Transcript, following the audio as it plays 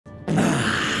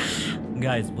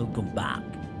Guys, welcome back.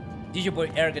 This is your boy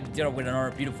Eric here with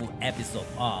another beautiful episode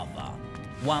of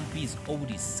One Piece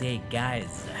Odyssey,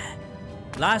 guys.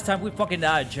 Last time we fucking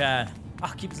died, Chad. I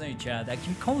keep saying Chad. I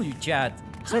keep calling you Chad.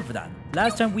 Sorry for that.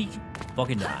 Last time we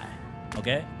fucking died.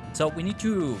 Okay? So we need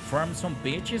to farm some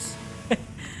bitches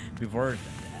before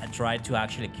I try to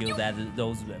actually kill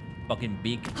those fucking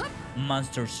big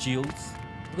monster shields.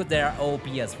 Because they are OP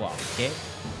as well, okay?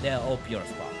 They are OP as well,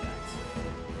 guys.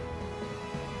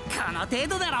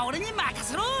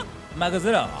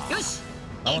 Magazero.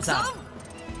 Vamos a.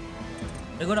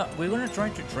 We're gonna try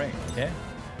to train, okay?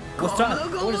 We'll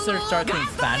start in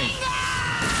Spanish.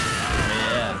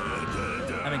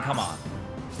 Yeah. I mean, come on.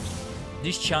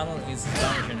 This channel is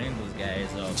Spanish and English, guys.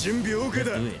 So let's do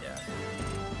it.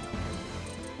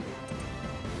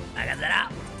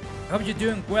 Magazero. Hope you're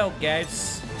doing well,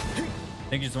 guys.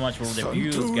 Thank you so much for the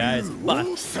views, guys. But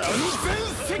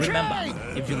remember,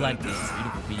 if you like these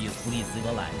beautiful videos, please leave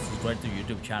a like, subscribe to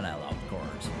YouTube channel, of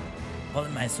course. Follow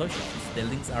my socials, the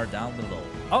links are down below.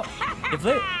 Oh, you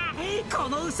flip! Oh,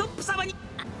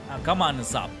 come on,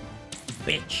 Usopp,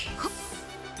 bitch.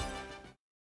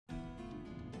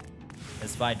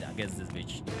 Let's fight against this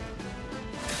bitch.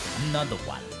 Another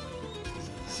one.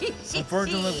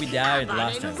 Unfortunately, we died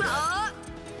last time, guys.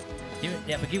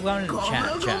 Yeah, but keep going in the chat.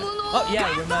 Oh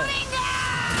yeah, remember.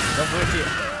 Don't forget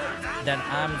that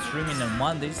I'm streaming on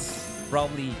Mondays,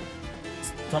 probably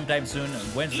sometime soon on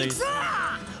Wednesdays.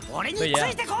 But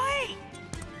yeah.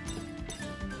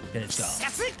 Okay, let's go.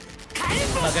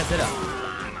 Magazero.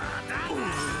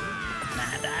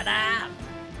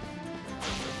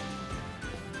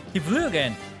 He flew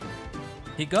again.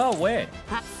 He got away.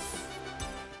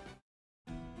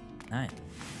 Nice.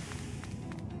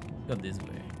 Go this way.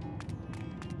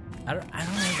 I don't know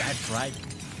if I tried.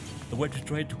 I went to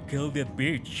try to kill that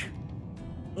bitch.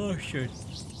 Oh shit.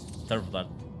 Sorry for that.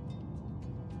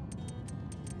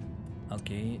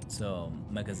 Okay, so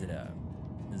Magazero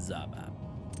Zaba.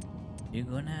 You're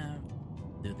gonna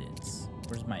do this.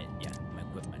 Where's my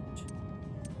equipment?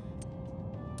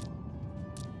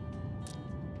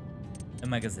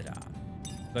 Magazero.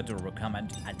 Go to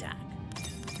recommend attack.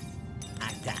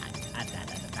 Attack.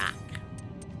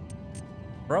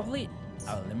 Probably.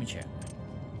 Oh, let me check.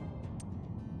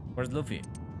 Where's Luffy?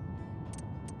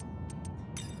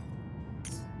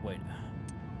 Wait.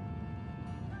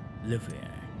 Luffy.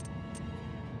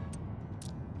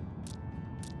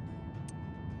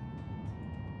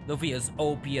 Luffy is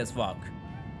OP as fuck.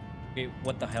 Okay,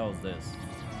 what the hell is this?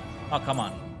 Oh, come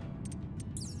on.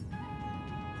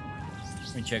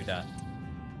 Let me check that.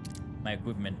 My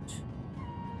equipment.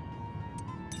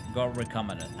 Got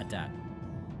recommended attack.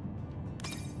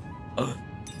 Oh,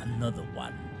 another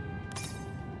one.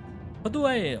 How do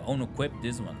I unequip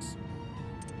these ones?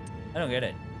 I don't get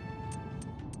it.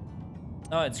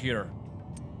 Oh, it's here.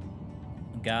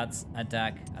 God's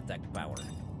attack power. What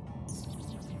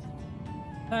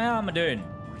the hell am I doing?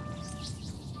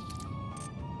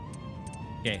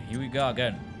 Okay, here we go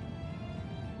again.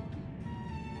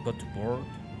 Go to board.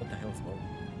 What the hell is board?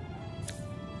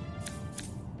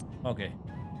 Okay.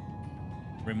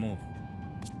 Remove.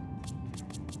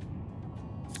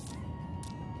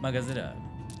 Magazero.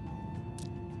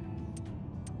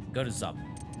 Go to sub.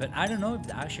 But I don't know if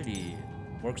it actually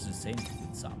works the same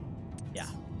with sub. Yeah.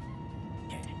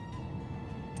 Okay.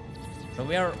 But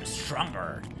we are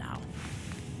stronger now.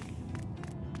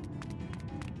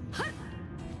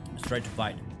 Let's try to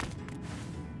fight.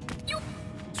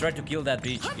 Let's try to kill that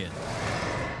bitch again.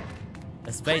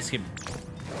 Let's face him.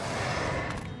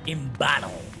 In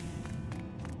battle.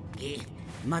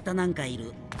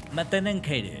 Matanenkairu.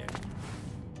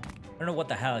 I don't know what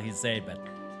the hell he said, but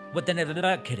what the negative?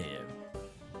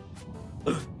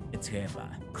 It's him.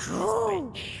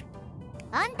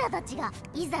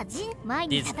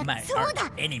 This is my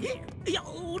enemy.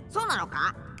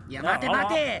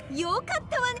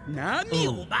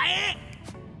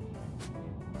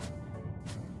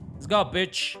 Let's go,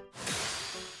 bitch.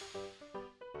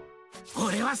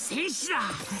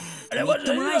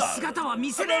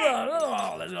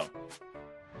 Let's go.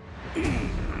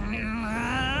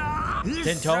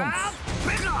 10 tones.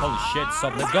 Holy shit,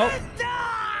 stop, let's go.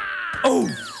 Oh!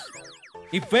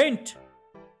 He faint!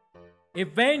 He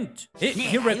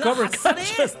recovered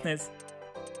consciousness.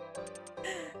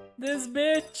 This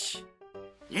bitch.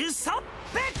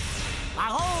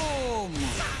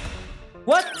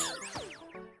 What?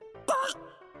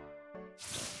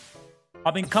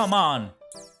 I mean, come on.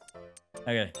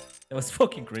 Okay, that was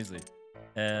fucking crazy.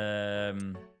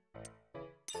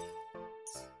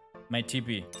 My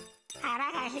TP.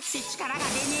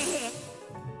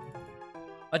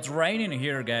 It's raining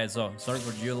here, guys, so sorry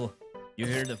for Jill. You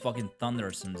hear the fucking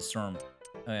thunders in the storm.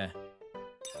 Oh yeah.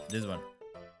 This one.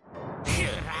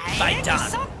 Fight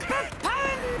time!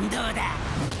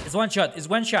 It's one shot, it's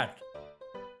one shot.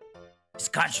 It's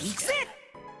conscious.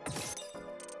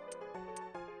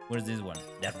 What is this one?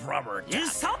 That rubber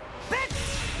attack.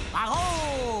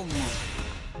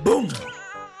 Boom!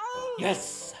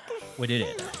 Yes! We did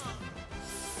it.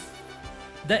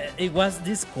 It was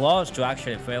this close to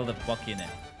actually fail the fucking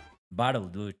battle,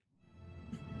 dude.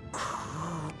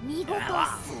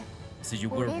 So you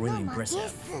were really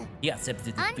impressive. He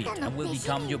accepted defeat and will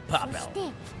become your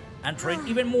pupil. And train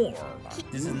even more.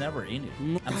 This is never ended.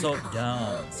 I'm so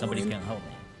down. Somebody can help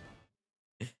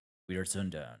me. We are so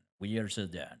done. We are so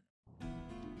done.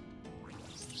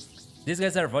 These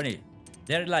guys are funny.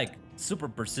 They're like super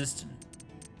persistent.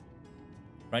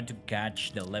 Trying to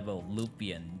catch the level of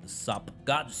Luffy and the Sop.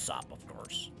 God Sop, of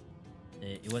course.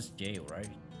 It was jail, right?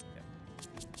 Yeah.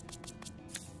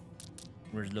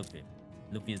 Where's Luffy?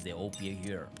 Luffy is the OP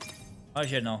here. Oh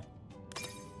shit, no.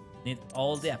 Need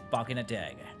all the fucking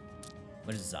attack.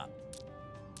 What is Sop?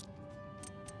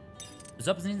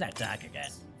 Sop needs attack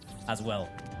again. As well.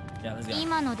 Yeah, let's go. Is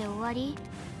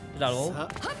that all?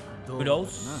 Who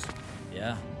knows?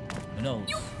 Yeah. Who knows?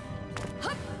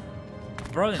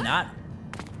 Probably not.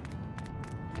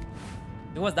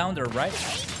 It was down there, right?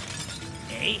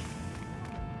 Hey.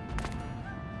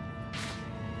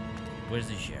 Where's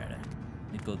the shard?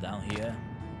 You go down here.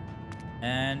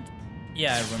 And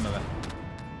yeah, I remember.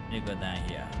 You go down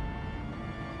here.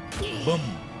 Boom.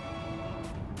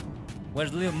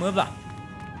 Where's Leo Mubla?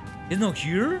 He's not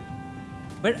here?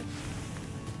 Where?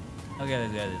 Okay,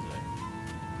 let's go this way.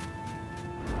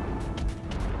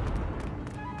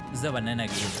 This is a banana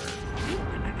gator.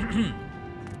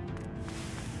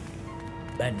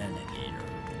 Banana gator.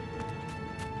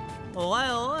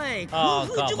 Oh,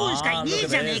 come on, look at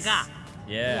this.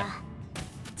 Yeah.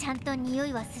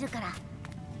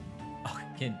 Oh,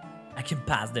 I can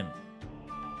pass them.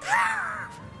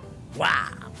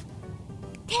 Wow.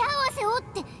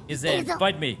 He said,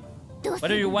 fight me. What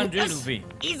do you want to do, Luffy?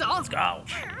 Let's go.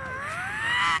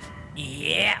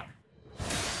 Yeah.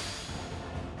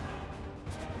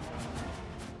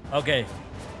 Okay.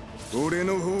 So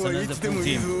that's the full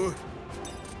team.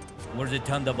 Where's the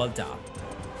Thunderbolt?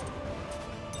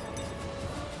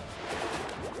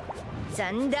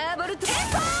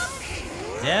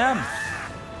 Damn.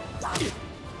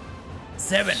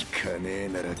 7.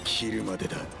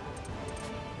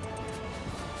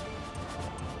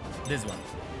 This one.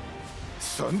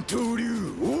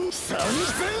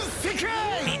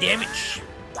 Be damage.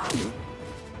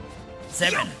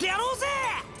 7.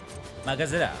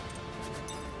 Makazera.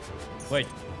 Wait.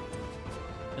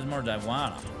 There's more than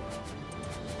one.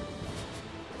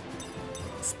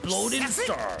 Exploding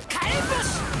star.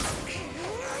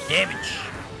 Damage.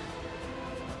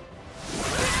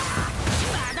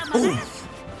 Oof.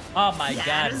 Oh my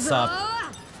god, Sop.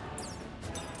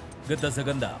 Good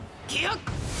segunda.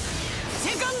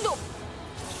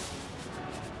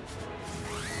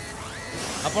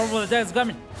 A powerful attack is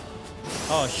coming.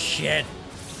 Oh shit.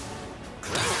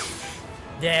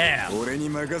 Damn. What do you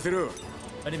mean make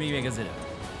it?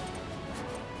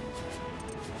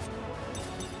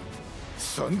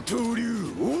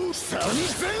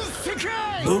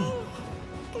 Boom.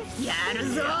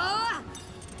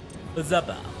 What's up?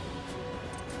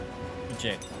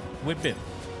 Check. Whip him.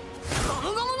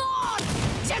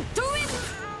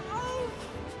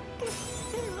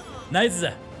 Nice.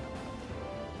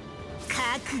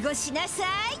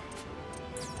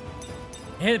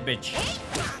 Hey, bitch.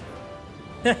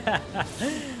 This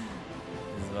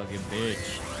fucking bitch.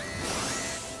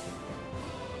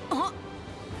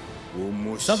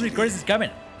 Something crazy is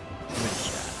coming.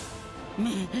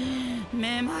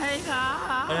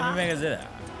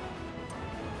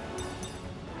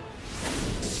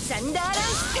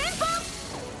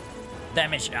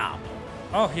 Damage up.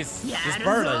 Oh, his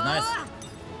bird is nice.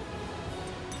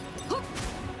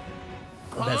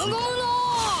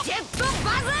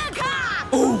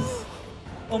 Oh!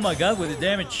 Oh my god, with the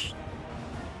damage.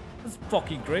 That's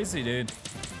fucking crazy, dude.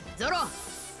 I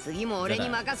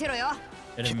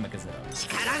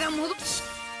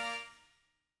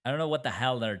don't know what the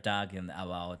hell they're talking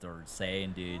about or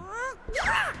saying, dude.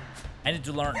 I need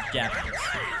to learn Japanese.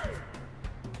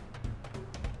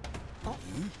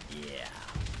 Yeah.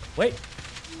 Wait!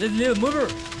 There's a little mover!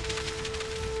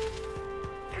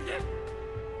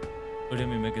 What do you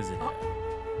mean, Mekazera?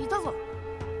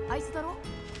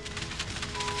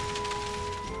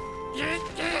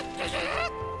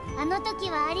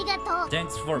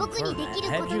 Thanks for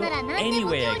have you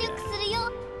anyway.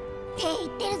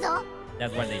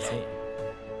 That's what they say.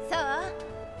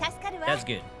 That's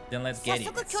good. Then let's get it.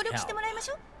 早速協力してもらいまし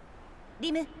ょう。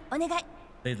リム、お願い。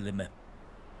Lim.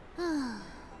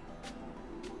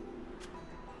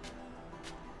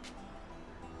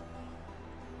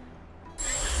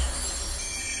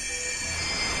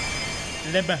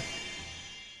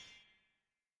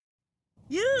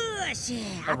よし、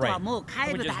あとはもう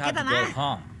帰るだけだ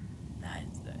な。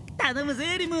頼む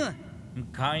ぜ、リム。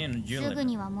すぐ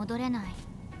には戻れない。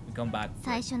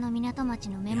最初の港町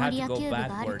のメモリアキューブ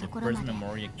があるところまで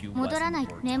戻らない。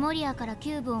メモリアからキ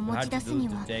ューブを持ち出すに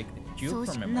はそう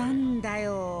しなんだ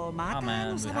よ、またあ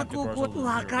の砂漠をこう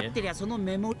分かってりゃその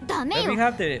メモダメよ。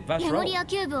メモリア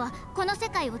キューブはこの世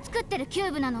界を作ってるキュ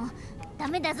ーブなの。ダ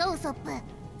メだぞウソップ。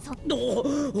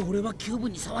俺はキューブ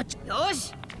に触っちゃよ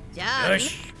し。じゃあよ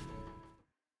し。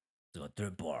So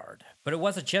third board, but it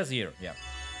was a chest here. Yeah.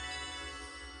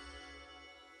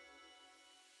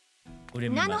 菜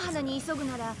の花に急ぐ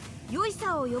なら良い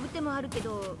さを呼ぶ手もあるけ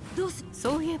ど、どうする？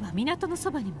そういえば港の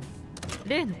そばにも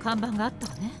例の看板があった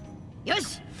わね。よ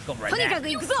し、とにかく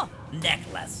行くぞ。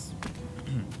 Necklace.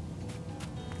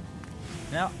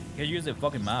 Now, can you use the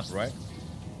fucking map, right?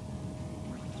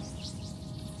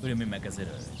 What do you mean, Makasera?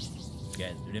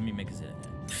 Guys, what do you mean, Makasera?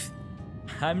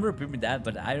 I'm repeating that,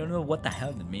 but I don't know what the hell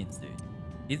it means, dude.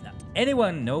 Is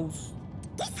anyone knows?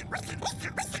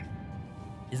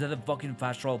 Is that the fucking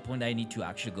fast travel point I need to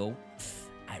actually go?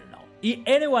 I don't know. If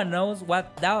anyone knows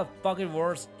what that fucking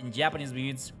words in Japanese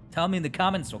means, tell me in the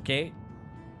comments, okay?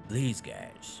 Please,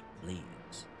 guys.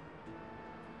 Please.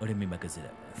 What do you mean by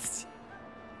Godzilla?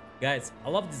 Guys, I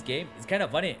love this game. It's kind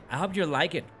of funny. I hope you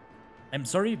like it. I'm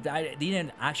sorry if I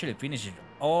didn't actually finish it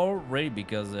already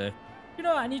because, you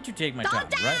know, I need to take my time,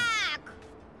 right?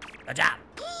 Attack!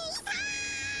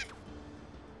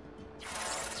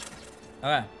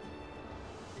 Okay.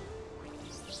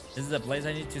 This is the place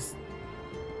I need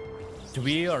to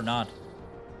be or not?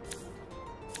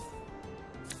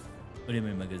 What do you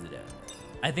mean by Godzilla?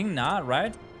 I think not,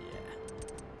 right? Yeah.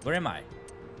 Where am I?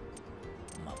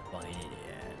 I'm a fucking idiot.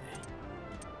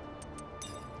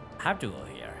 I have to go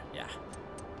here. Yeah.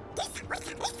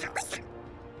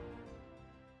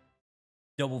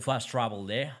 Double fast travel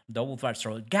there. Double fast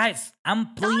travel. Guys,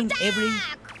 I'm playing every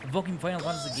fucking Final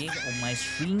Fantasy game on my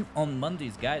stream on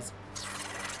Mondays, guys.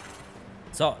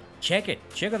 So, check it.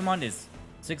 Check out Mondays.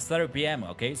 6:30 p.m.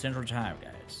 Okay? Central Time,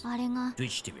 guys. あれが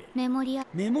Twitch TV. メモリア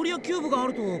キューブがあ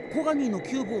るとコガニーのキ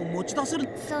ューブを持ち出せる。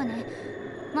そうね。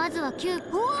まずはキュ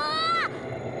ーブ。うわ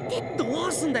ーってど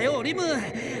うすんだよ、リム。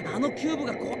あのキューブ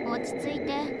が落ち着い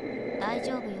て。大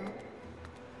丈夫よ。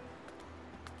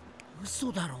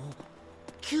嘘だろ。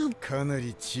キューブかな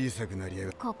り小さくなりや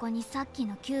がここにさっき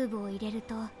のキューブを入れる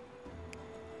と。コ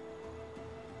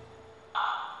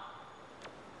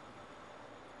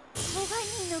ガニ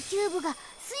ーのキューブが不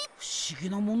思議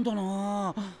なもんだ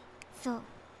な。そう。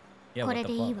Yeah, これ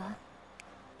でいいわ。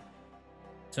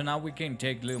So now we can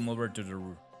take Liam over to the...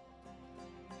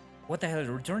 What the hell?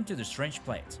 Return to the strange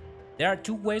place. There are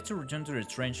two ways to return to the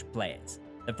strange place.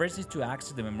 The first is to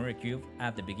access the memory cube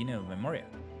at the beginning of Memoria,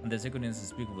 and the second is to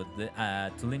speak with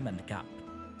to Lim and Camp.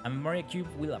 A memory cube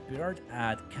will appear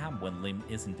at Camp when Lim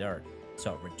isn't there,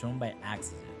 so return by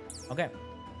accessing it. Okay.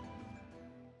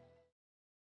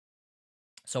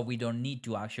 So we don't need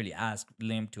to actually ask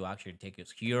Lim to actually take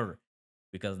us here,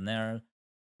 because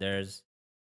there's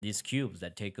these cubes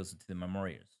that take us to the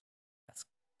memorials. That's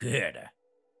good.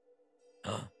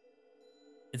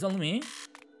 It's only me?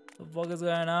 What the fuck is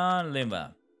going on,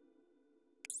 Limba?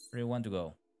 Where do you want to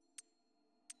go?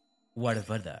 What is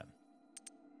that?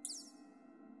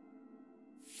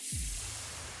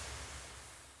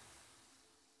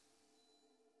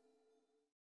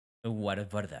 What is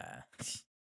that?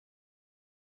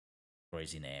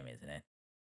 Crazy name, isn't it?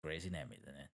 Crazy name,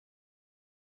 isn't it?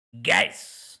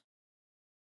 Guys!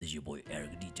 This is your boy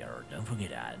Eric Dieter. Don't forget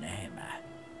that name.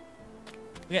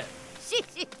 Yeah.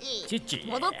 チッチ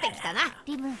戻ってきたな。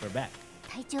リム、 We're back.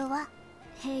 体調は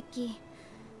平気。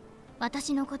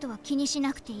私のことは気にし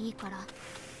なくていいから。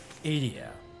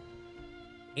Adia.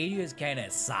 Adia is kinda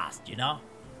sauced, you know?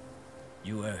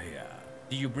 You were here.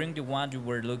 Did you bring the one you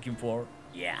were looking for?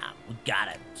 Yeah, we got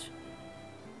it.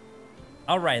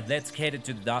 Alright, let's head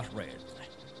to the dark raid.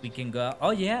 We can go.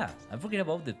 Oh yeah, I forget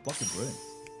about the fucking room.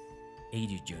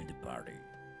 Adia joined the party.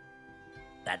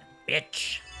 That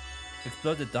bitch.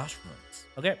 Explode the dash rooms.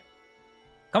 Okay.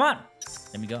 Come on.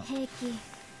 Let me go. 平気。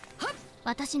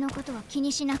私のことは気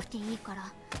にしなくていいか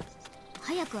ら。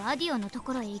早くアディオのと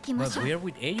ころへ行きま But しょう。 we're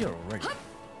with Adia already.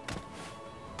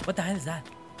 What the hell is that?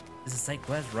 This is a side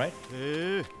quest, right?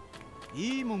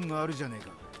 いいもんがあるじゃねえ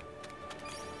か。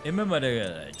Remember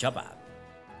the chopper.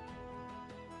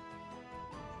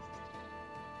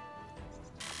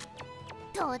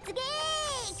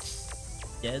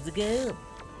 Let's go.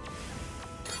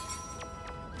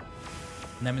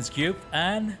 Name is Cube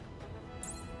and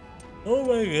oh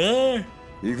my god.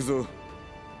 Ikuzo.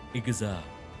 Ikuzo.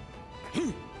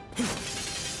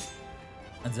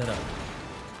 And Zero.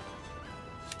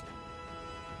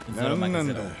 Zero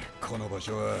Makazero. この場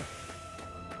所は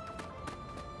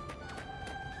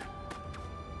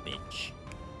Bitch.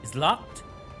 It's locked.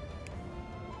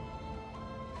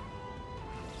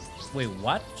 Wait,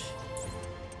 what?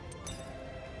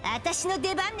 Let's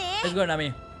go,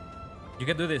 Nami. You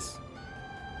can do this.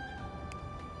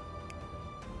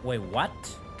 Wait, what?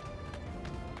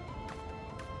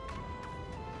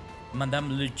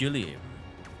 Madame Le Julie.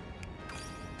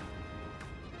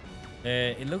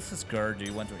 It looks scared. Do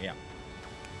you want to? Yeah.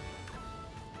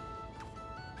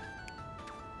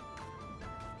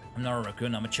 I'm not a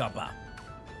raccoon, I'm a chopper.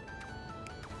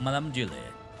 Madame Julie.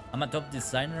 I'm a top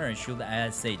designer, and should I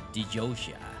say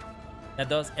Dijosha, that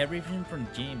does everything from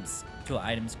games to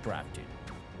items crafted.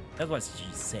 That's what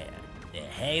she said. The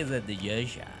haze at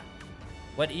Dijosha.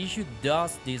 What issue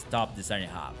does this top designer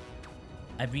have?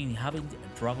 I've been having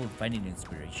trouble finding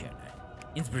inspiration.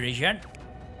 Inspiration?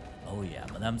 Oh yeah,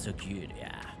 Madame's so cute,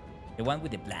 yeah. The one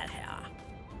with the black hair.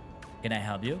 Can I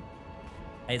help you?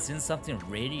 I sense something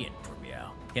radiant from you.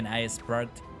 Can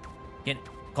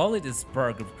call it a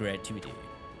spark of creativity.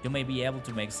 You may be able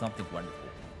to make something wonderful.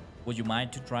 Would you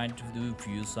mind trying to do for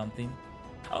you something?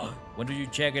 Oh, when do you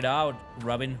check it out,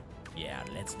 Robin? Yeah,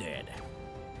 let's do it.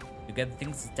 To get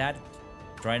things started,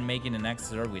 try making an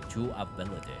accessory with 2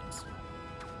 abilities.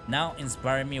 Now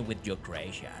inspire me with your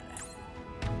creation.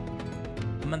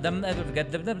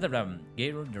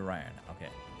 Gator Duran. Okay.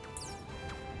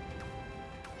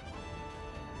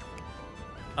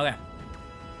 Okay.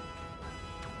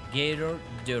 Gator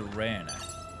Duran.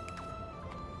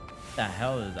 The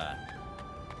hell is that?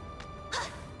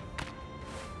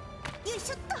 You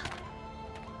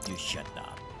shut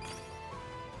up.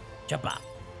 Chopper.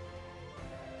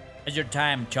 It's your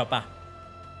time, Chopper.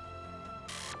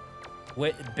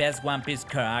 Wait, best One Piece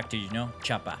character, you know?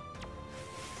 Chopper.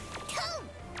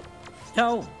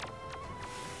 Toe.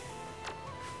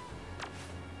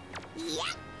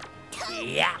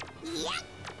 Yeah.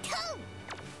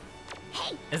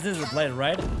 Is this the place,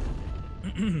 right?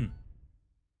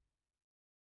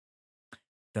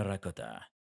 Terracotta.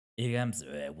 Here comes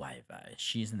Wi-Fi.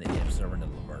 She's in the game server in the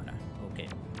Laverna. Okay.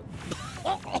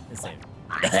 Let's see.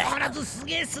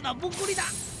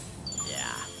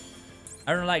 Yeah.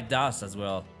 I don't like dust as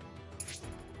well.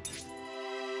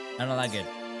 I don't like it.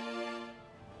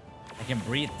 I can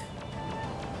breathe.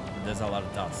 There's a lot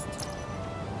of dust.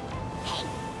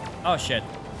 Oh shit.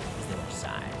 It's the other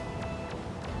side.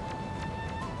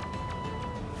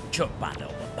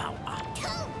 Chopado power.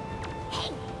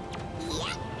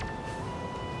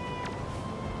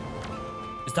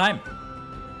 It's time.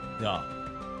 Yeah.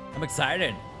 I'm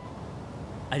excited.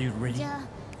 Are you ready? Yeah,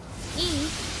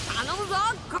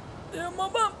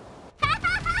 mama.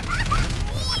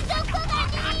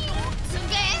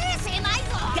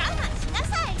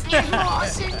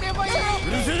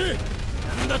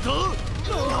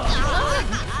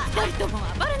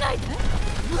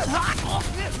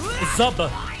 What's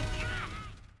up?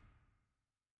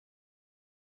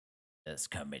 That's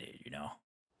committed, you know.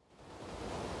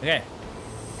 Okay.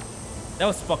 That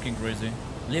was fucking crazy.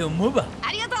 Leo Muba.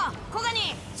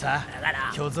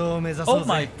 Oh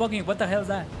my fucking, what the hell is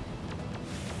that?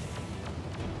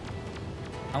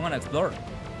 I want to explore.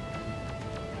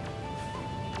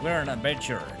 We're on an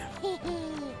adventure.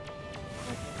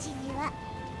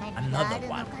 Another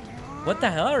one. What the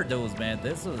hell are those, man?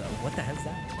 This is what the hell is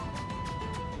that?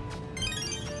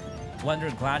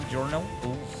 Wandering Clan Journal.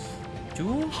 Ooh.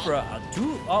 2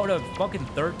 out of fucking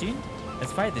 13.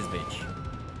 Let's fight this bitch.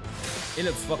 It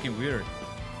looks fucking weird.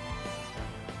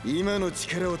 What's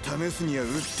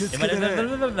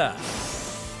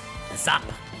up?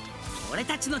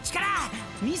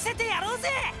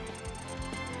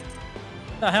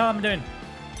 The hell I'm doing?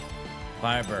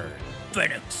 Firebird.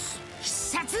 Phoenix.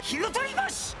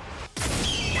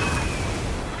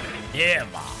 Yeah,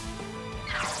 man.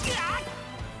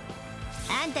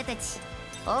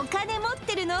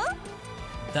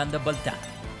 Thunderbolt.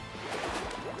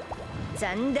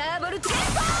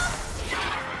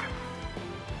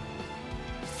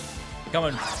 Come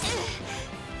on.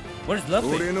 Where's Luffy?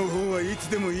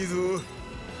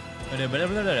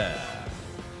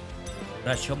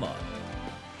 Rashomon.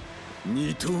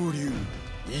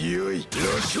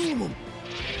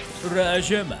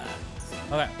 Rashomon.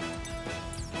 Okay.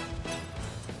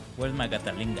 Where's my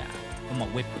Gatalinga? Come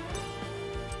on, whip.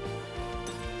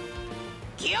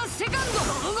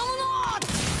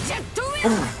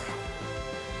 Oh.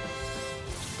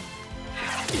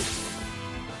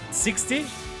 60?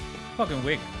 Fucking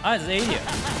weak. Ah, it's 80.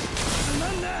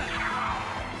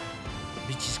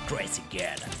 Bitch is crazy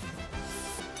again.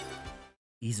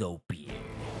 He's OP.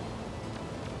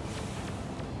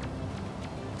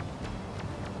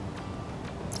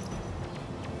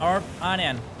 Or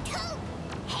onion.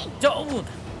 Dude.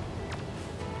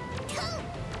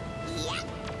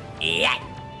 Yeah.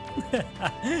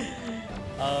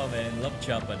 Oh man, love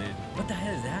Chopper, dude. What the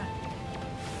hell is that?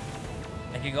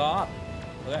 I can go up.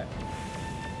 Okay.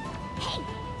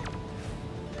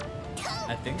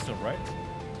 I think so, right?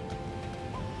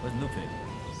 Where's Luffy?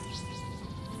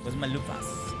 Where's my Lufas?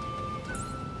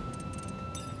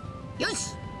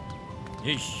 Yosh!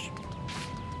 Yeesh.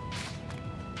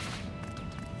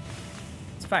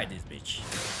 Let's fight this bitch.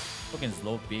 Fucking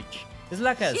slow bitch. It's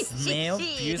like a snail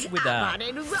fused with a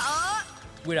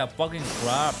fucking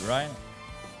crab, right?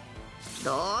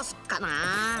 A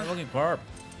fucking crab.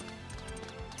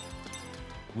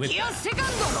 Whip.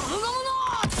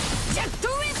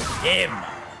 Damn!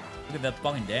 Look at that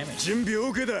fucking damage. 準備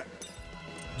OK だ。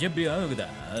 Jumpy over there.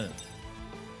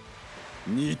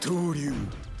 二刀流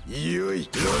いよい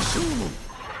羅生門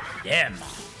Damn!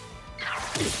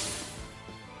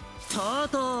 とう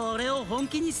とう俺を本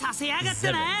気にさせやがっ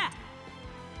たな。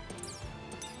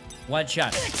 One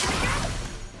shot.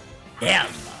 Damn!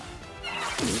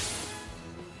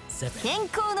 7. 天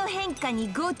候の変化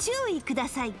にご注意くだ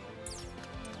さい。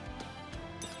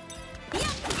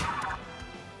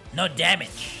 No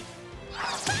damage.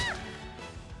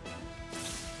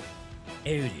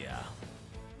 Area.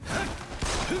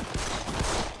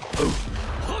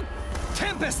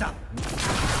 Tempest!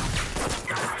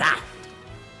 Stop.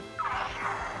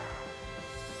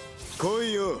 来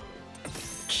いよ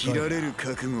切られる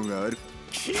覚悟がある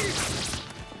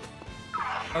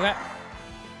Okay.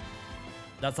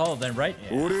 That's all of them, right?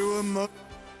 Yeah. 俺はま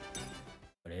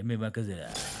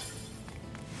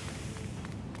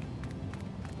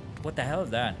What the hell is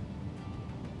that?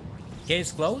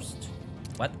 Case closed?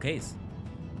 What case?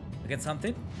 I get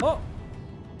something? Oh!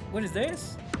 What is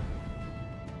this?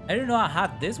 I didn't know I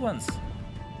had these ones.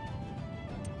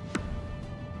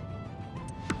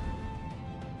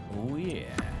 Oh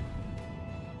yeah.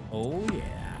 Oh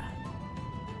yeah.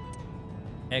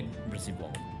 Egg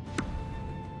receivable.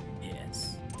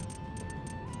 Yes.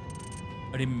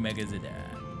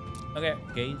 Okay,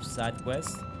 cave side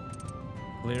quest.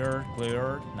 Cleared,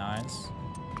 cleared, nice.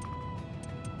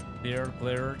 Cleared,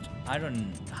 cleared. I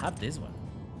don't have this one.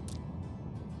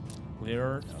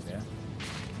 Cleared, okay.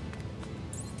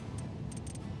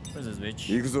 Where's this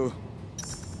bitch? 行くぞ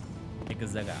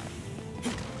Because I got.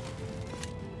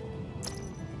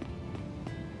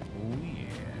 Oh yeah.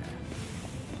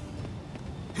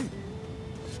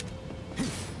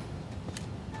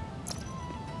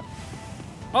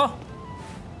 Oh!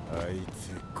 あい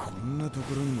つこんなと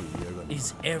ころにもいやがる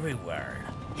It's everywhere.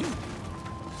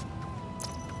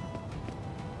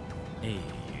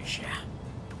 Asia.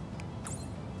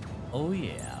 Oh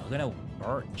yeah, I'm gonna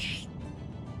merge.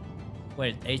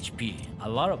 Wait, HP. A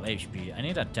lot of HP. I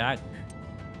need attack.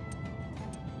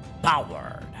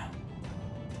 Powered.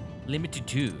 Limited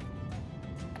 2.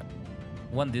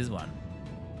 Want this one.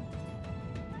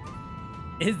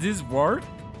 Is this worth?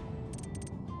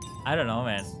 I don't know,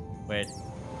 man. Wait.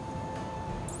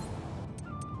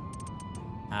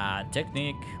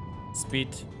 Technique, speed,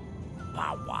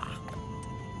 power.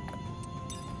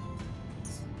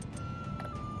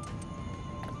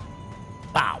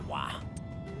 Power. I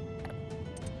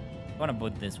wanna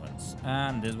put these ones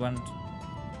and this one.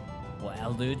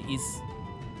 Well, dude, is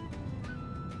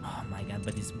oh my god,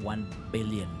 but it's 1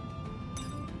 billion.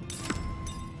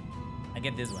 I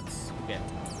get these ones. Okay.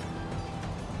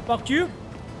 Fuck you.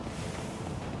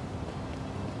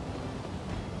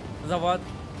 Is that what?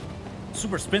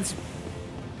 Super expensive.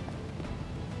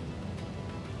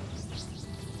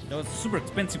 That was a super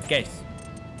expensive case.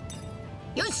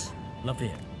 Yosh! Love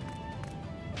it.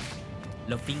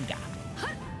 Lofinga.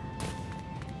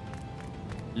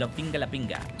 Lofinga la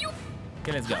pinga.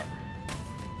 Okay, let's go.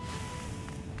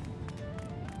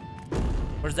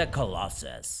 Where's that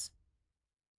Colossus?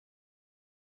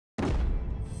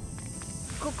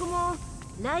 ここも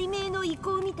雷鳴の遺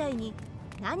構みたいに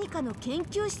何かの研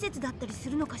究施設だったりす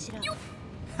るのかしら。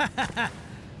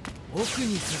奥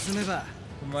に進めば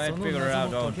We might その figure it out.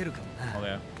 謎も解けるかもな。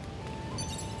 Okay.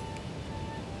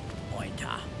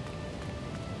 Pointer.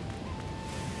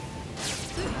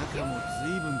 中も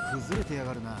随分崩れてや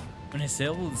がるな On his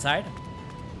still inside?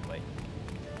 Wait.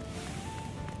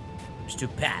 There's 2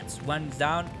 paths. One's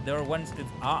down, the other one's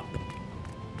up.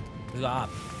 Let's go up.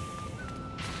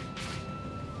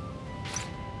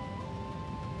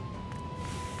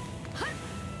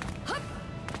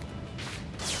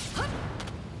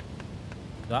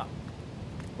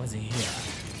 What's in here?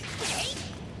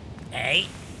 Hey!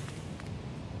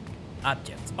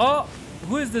 Objects. Oh!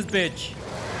 Who is this bitch?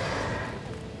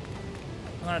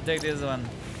 I'm gonna take this one.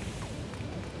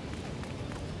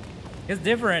 It's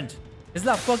different. It's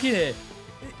not fucking it.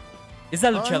 Is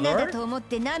that luchador?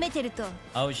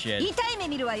 Oh shit.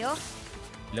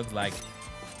 Looks like.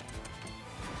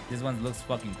 This one looks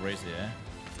fucking crazy, eh?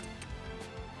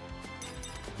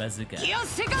 Bazooka.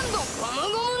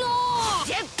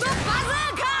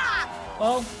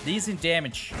 Oh, decent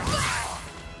damage.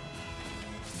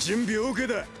 Junbi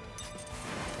Ogeda.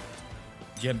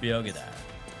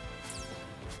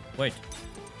 Wait.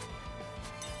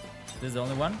 This is the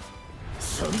only one?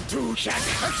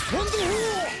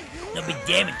 No big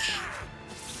damage.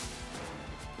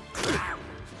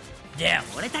 Damn.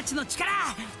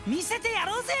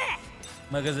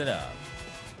 Mug it up.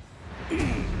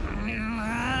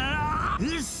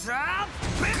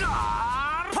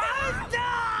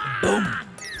 Boom.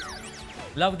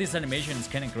 Love this animation, it's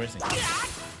kinda crazy.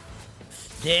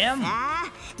 Damn.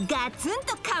 Big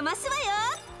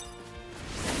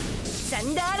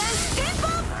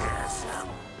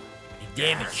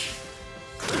damage.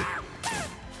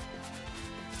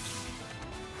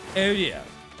 Oh yeah.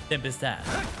 Tempesta.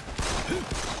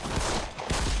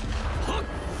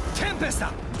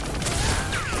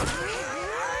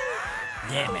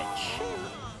 Damage.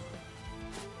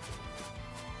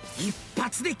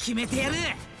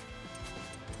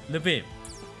 Luffy.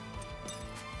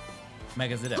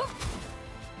 Megas it up.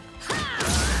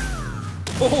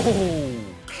 Oh!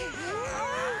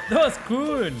 That was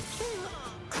good!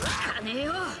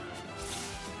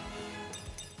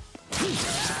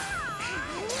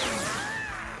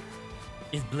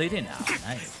 It's bleeding now.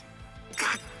 Nice.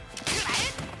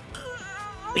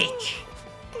 Bitch!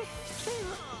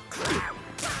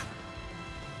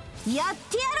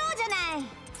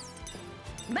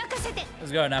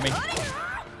 Let's go, Nami.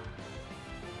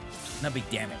 Not big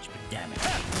damage, but damage.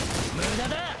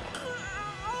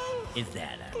 Is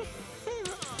that?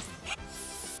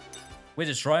 We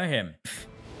destroy him.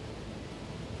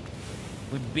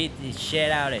 We beat the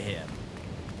shit out of him.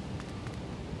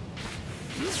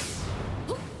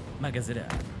 Magazine.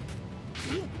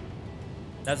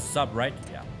 That's sub, right?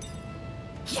 Yeah.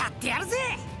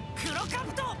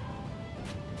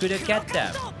 Could have kept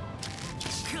them.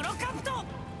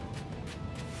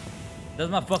 That's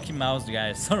my fucking mouse,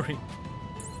 guys. Sorry.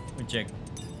 Let me check.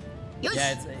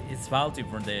 Yeah, it's faulty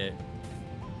from the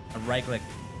right click.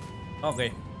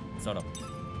 Okay, sort of.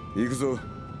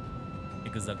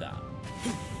 Ikuzoka.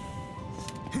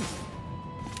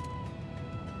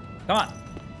 Come on.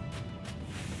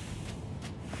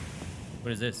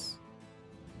 What is this?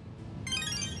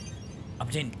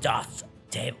 Obtain Darth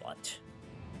Tablet.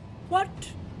 What?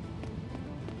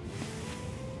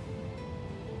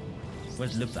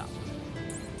 Where's Lupa?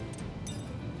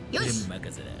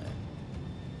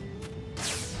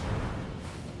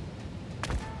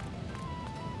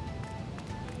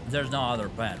 There's no other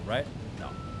pad, right? No,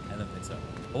 I don't think so.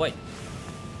 Oh wait.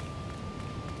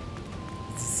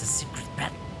 Is this a secret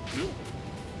pad?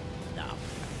 No.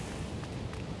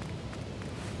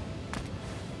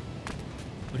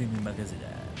 What do you mean magazine?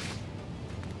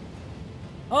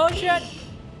 Oh shit!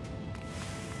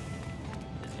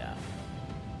 This guy.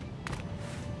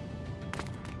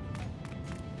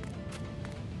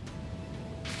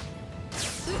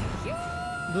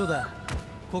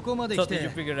 So did you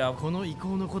figure it out?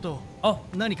 Oh!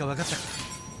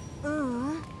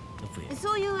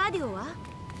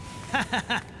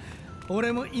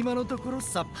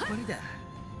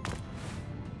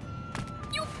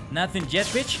 Nothing yet,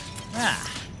 bitch? Ah.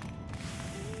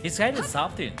 His head is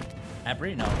softened. I'm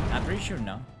pretty sure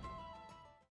no.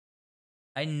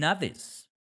 I know this.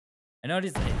 I know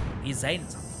this. He's hiding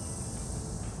something.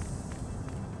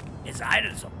 He's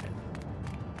hiding something.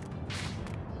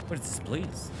 What is this,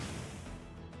 please?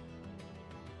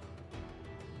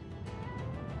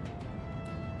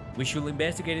 We should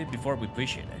investigate it before we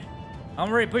push it. I'm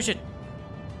ready to push it.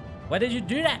 Why did you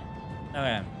do that?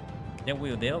 Okay, then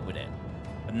we'll deal with it.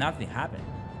 But nothing happened.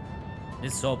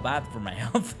 This is so bad for my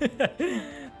health.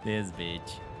 This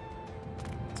bitch.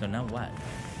 So now what?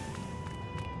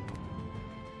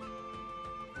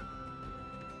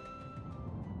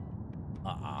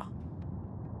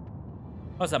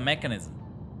 What's a mechanism?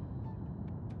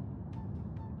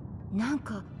 なん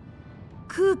か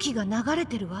空気が流れ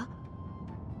てるわ。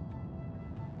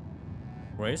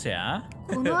Crazy, huh?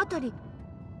 この辺り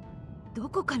ど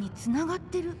こかに繋がっ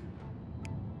てる。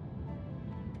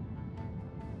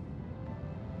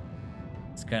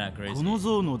It's kind of crazy. この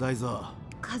像の台座。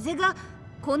風が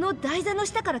この台座の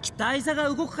下から来た。台座が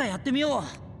動くかやってみよう。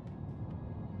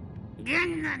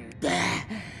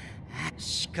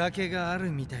仕掛けがある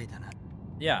みたいだな。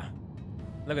Yeah.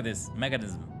 Look at this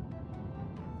mechanism.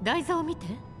 台座を見て。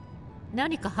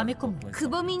何かはめ込む。く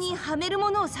ぼみにはめるも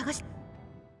のを探し。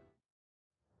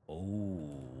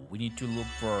Oh, we need to look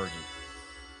for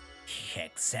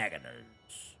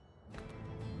hexagonals.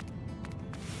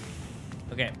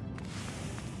 Okay.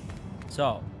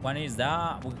 So one is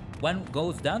down. One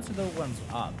goes down, so the other one's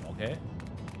up. Okay.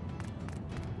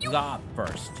 You go up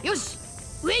first. よし、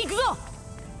上行くぞ。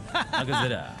Look at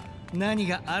that. 何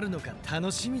があるのか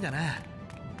楽しみだな。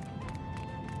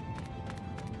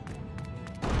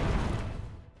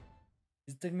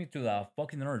Just take me to the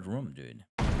fucking nerd room, dude.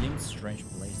 Seems strange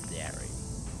place there.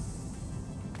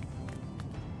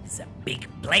 It's a big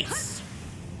place.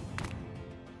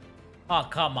 Oh,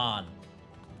 come on.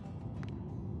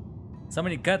 So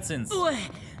many cutscenes. おい、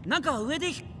なんか上で。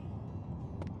It's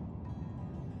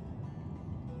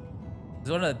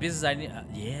one of the pieces I need.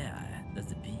 Yeah, that's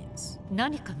the piece.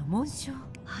 何かの紋章。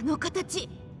あの形。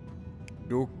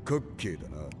六角形だ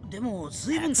な。でも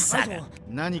随分高いぞ。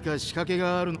何か仕掛け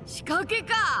があるの。仕掛け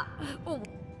か。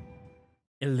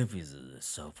Elif is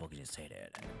so fucking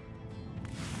excited.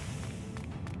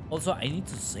 Also, I need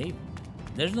to save.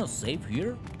 There's no save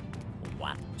here?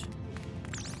 What?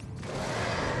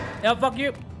 Yeah, fuck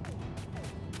you!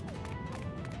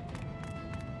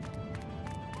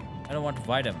 I don't want to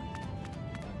fight them.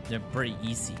 They're pretty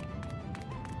easy.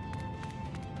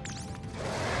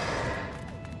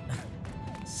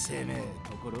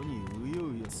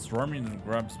 Swarming and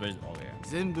grab space. Oh, yeah.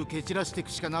 全部蹴散らしていく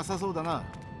しかなさそうだな。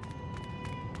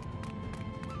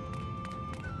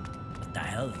What the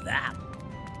hell is that?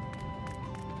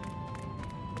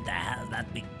 What the hell is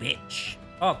that big bitch?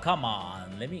 Oh, come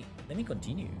on. Let me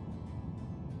continue.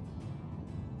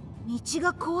 道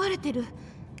が壊れてる。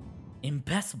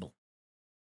Impassable.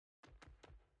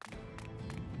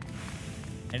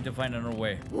 I need to find another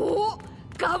way. おお、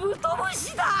カブトム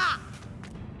シだ。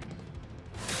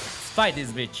Fight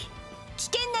this bitch. 危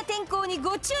険な天候に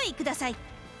ご注意ください。やっ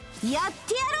てや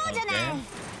ろうじゃ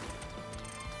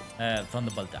ない。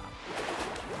Thunderbolt.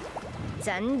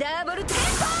 サンダーボルト。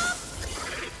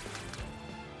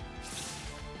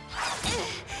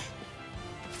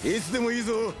いつでもいい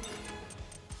ぞ。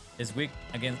It's weak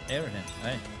against everything,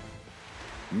 right?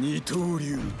 二刀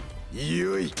流。い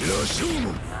よい、羅生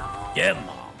門。Damn.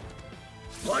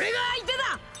 俺が相手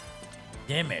だ。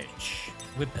Damage.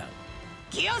 Whip out.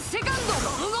 ギアセカンドゴ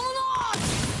ムゴムの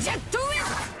ジェットウェア。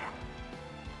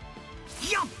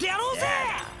やってやろうぜ。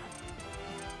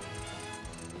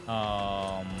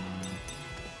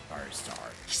Firestar.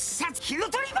 必殺火の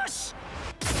鳥星。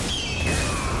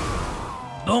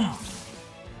Boom.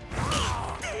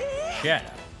 Shut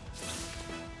up.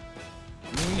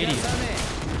 Idiot.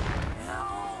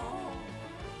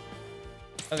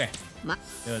 Okay. That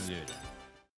was good.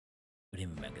 We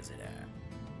didn't make it there.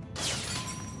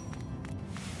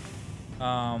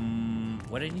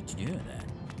 What do I need to do then?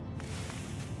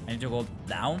 I need to go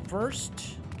down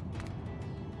first?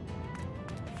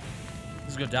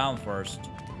 Let's go down first.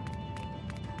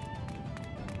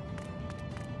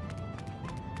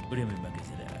 What do you mean, is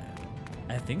it?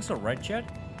 I think so, right, Chad?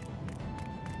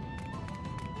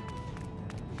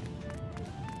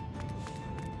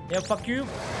 Yeah, fuck you.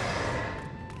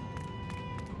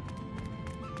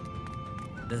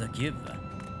 There's a kid.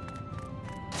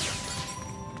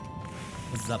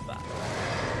 What's up?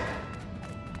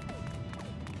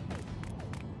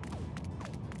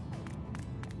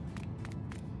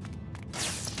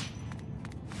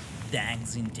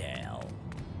 Dancing tail.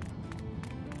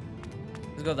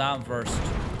 Let's go down first.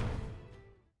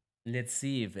 Let's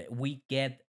see if we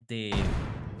get the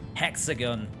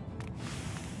hexagon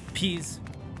piece,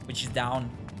 which is down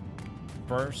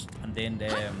first, and then the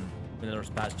let us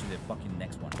pass to the fucking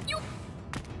next one.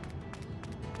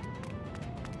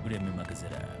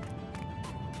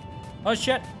 Oh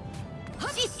shit!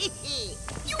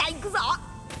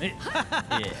 Yeah.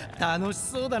 楽し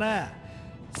そうだな。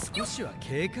少しは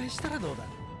警戒したらどうだ。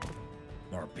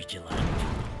 More vigilant.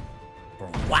 For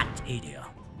what area?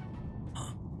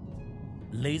 Huh?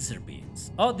 Laser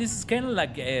beams. Oh, this is kind of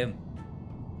like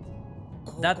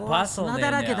that puzzle in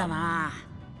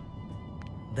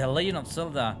The Legend of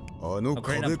Zelda. あの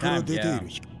壁から出ている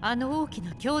光。あの大き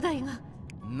な兄弟が。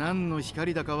何の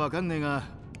光だかわかんねえが。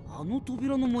あの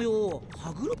扉の模様、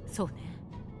歯黒。そう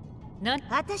ね。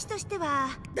私としては。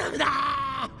ダメだ。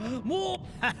もう。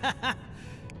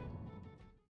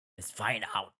Let's find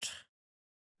out.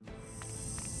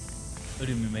 What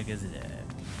do you mean, make it there?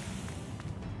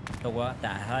 So what the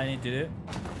hell I need to do?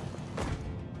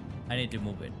 I need to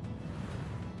move it.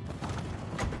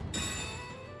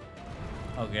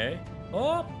 Okay.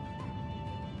 Oh.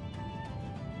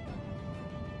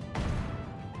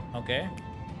 Okay.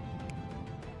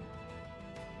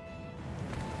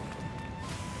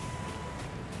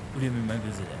 What do you mean, Mike?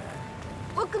 Is it?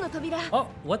 奥の扉。 Oh,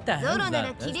 what the ゾ hell ロ is な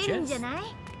ら that? 切 That's れるんじゃ chest. ない？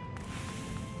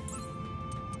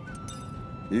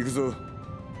 行くぞ。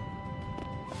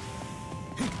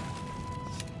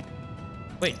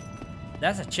 Wait,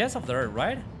 that's a chest of there,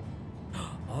 right?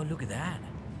 Oh, look at that.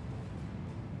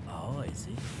 Oh, I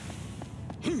see.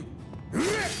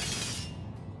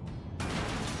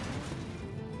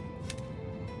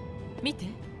 見て、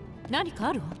何か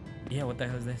あるわ。 Yeah, what the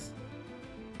hell is this?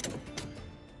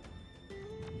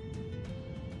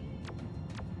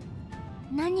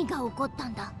 何が起こった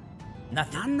んだ。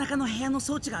 Nothing. 真ん中の部屋の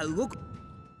装置が動く。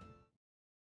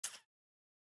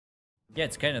 Yeah,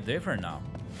 it's kind of different now.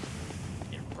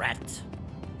 Rat.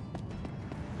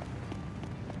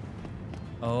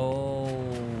 Oh.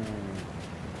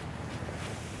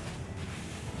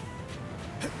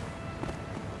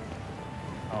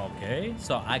 Okay,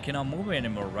 so I cannot move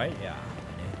anymore, right? Yeah.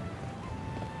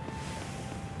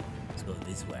 Let's go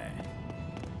this way.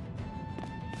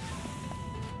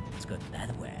 Let's go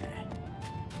that way.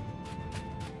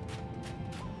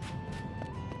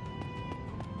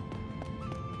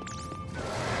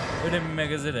 What the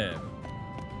mega is it?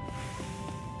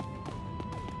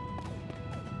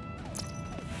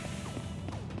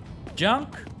 Junk?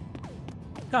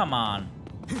 Come on.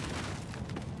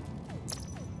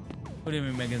 What do you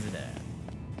mean mega is it?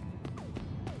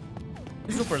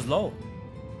 He's super slow.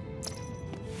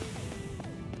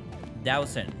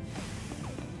 1,000.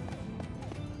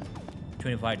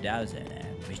 25,000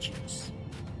 bitches.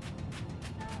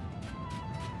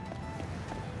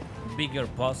 Bigger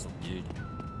puzzle, dude.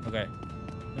 Okay,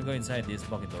 let me go inside this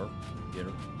pocket door.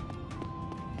 Here.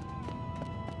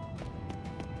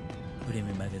 What do you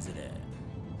mean, magazine?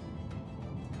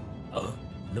 Oh,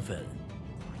 Luffy.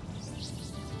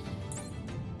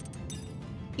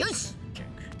 よし。 Check.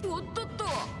 おっとっと。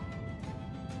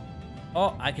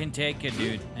 Oh, I can take it,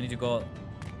 dude. I need to go to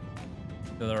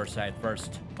the other side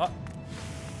first. Oh.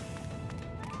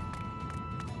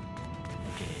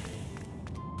 Okay.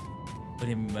 What do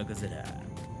you mean, magazine?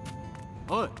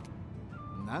 おい、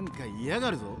なんか嫌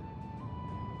がるぞ。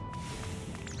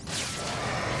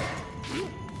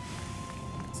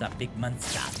 It's a big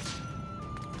monster.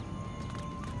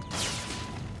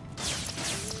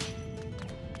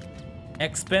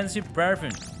 Expensive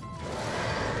perfume.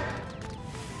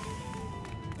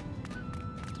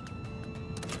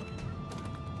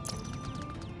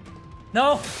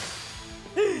 No!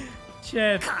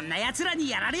 Shit. こんな奴らに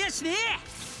やられやしねえ。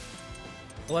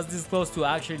 Was this close to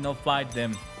actually not fight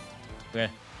them? Okay.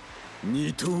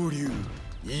 二刀流。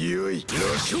いよい、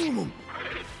羅生門。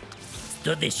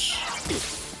 Do this.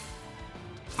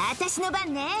 私の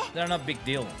番ね。 They're not big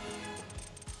deal.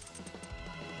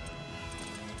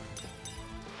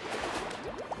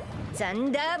 サ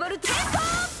ンダーボルテンポ。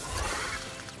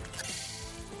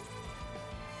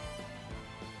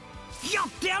やっ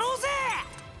てやろうぜ。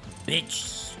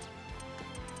 Bitch.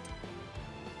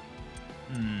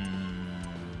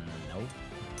 No.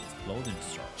 Exploding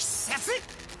star. 必殺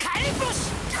火炎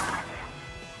星。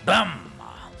 Bam!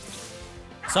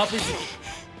 Sop is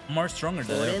more stronger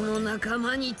than 俺 ever. の仲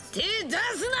間に手出す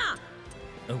な。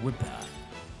 A whip.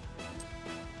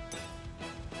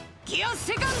 ギア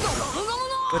セカンドゴムゴム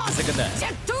What the second の that? ジェ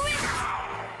ットウィ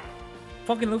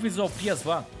ン。 Fucking Luffy's OP as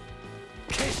fuck.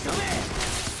 消し止め。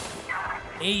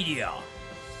 80.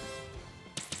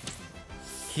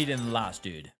 Hidden last,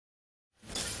 dude.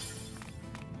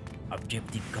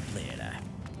 Objective complete.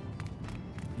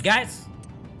 Guys,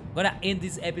 I'm gonna end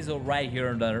this episode right here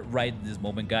and right this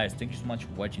moment, guys. Thank you so much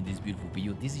for watching this beautiful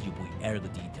video. This is your boy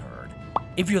Ergo-Deterred.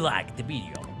 If you like the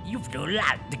video, if you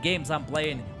like the games I'm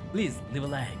playing, please leave a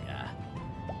like.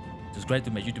 Subscribe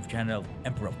to my YouTube channel,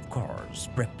 and of course,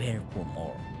 prepare for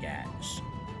more, guys.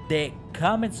 The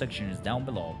comment section is down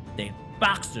below. The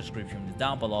box description is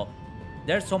down below.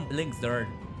 There's some links there.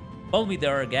 Follow me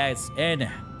there, guys. And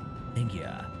thank you.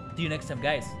 See you next time,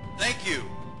 guys. Thank you.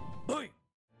 Bye.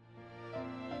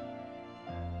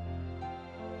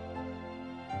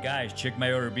 Guys, check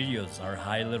my other videos. Are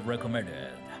highly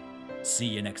recommended. See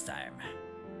you next time.